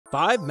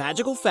5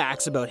 magical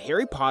facts about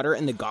Harry Potter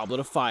and the Goblet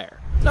of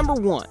Fire. Number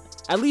 1.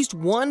 At least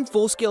one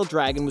full-scale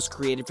dragon was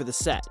created for the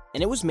set,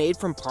 and it was made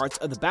from parts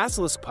of the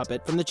Basilisk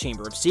puppet from the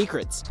Chamber of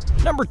Secrets.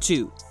 Number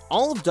 2.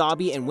 All of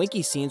Dobby and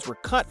Winky's scenes were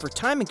cut for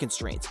timing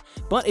constraints,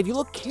 but if you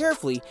look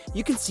carefully,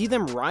 you can see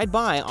them ride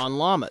by on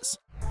llamas.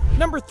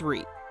 Number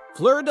 3.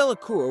 Fleur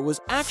Delacour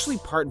was actually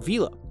part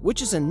Vila,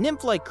 which is a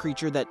nymph-like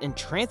creature that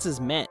entrances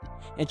men,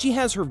 and she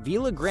has her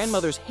Vila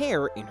grandmother's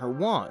hair in her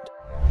wand.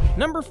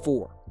 Number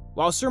 4.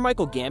 While Sir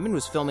Michael Gambon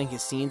was filming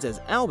his scenes as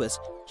Albus,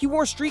 he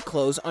wore street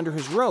clothes under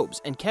his robes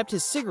and kept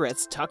his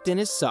cigarettes tucked in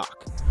his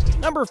sock.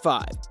 Number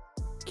 5.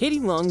 Katie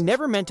Leung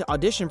never meant to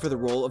audition for the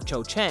role of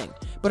Cho Chang,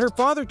 but her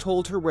father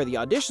told her where the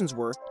auditions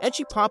were and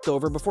she popped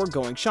over before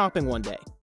going shopping one day.